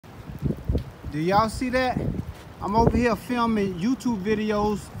Do y'all see that? I'm over here filming YouTube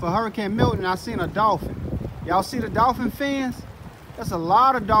videos for Hurricane Milton and I seen a dolphin. Y'all see the dolphin fins? There's a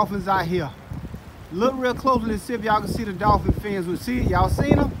lot of dolphins out here. Look real closely to see if y'all can see the dolphin fins. See it? Y'all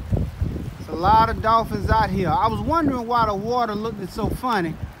seen them? There's a lot of dolphins out here. I was wondering why the water looked so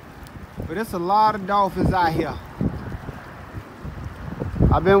funny, but there's a lot of dolphins out here.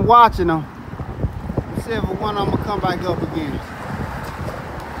 I've been watching them. Let's see if one of them will come back up again.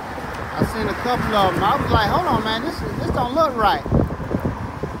 I seen a couple of them. I was like, hold on, man, this don't look right.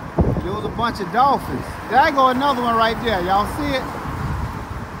 There was a bunch of dolphins. There go another one right there. Y'all see it?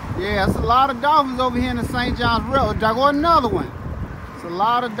 Yeah, it's a lot of dolphins over here in the St. Johns River. There go another one. It's a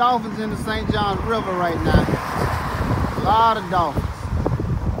lot of dolphins in the St. Johns River right now. A lot of dolphins.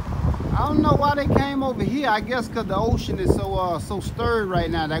 I don't know why they came over here. I guess because the ocean is so stirred right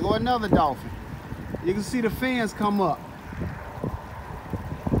now. There go another dolphin. You can see the fins come up.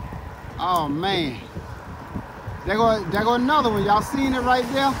 Oh man. There go another one. Y'all seen it right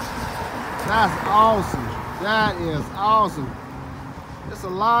there? That's awesome. That is awesome. There's a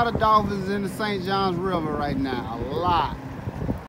lot of dolphins in the St. Johns River right now. A lot.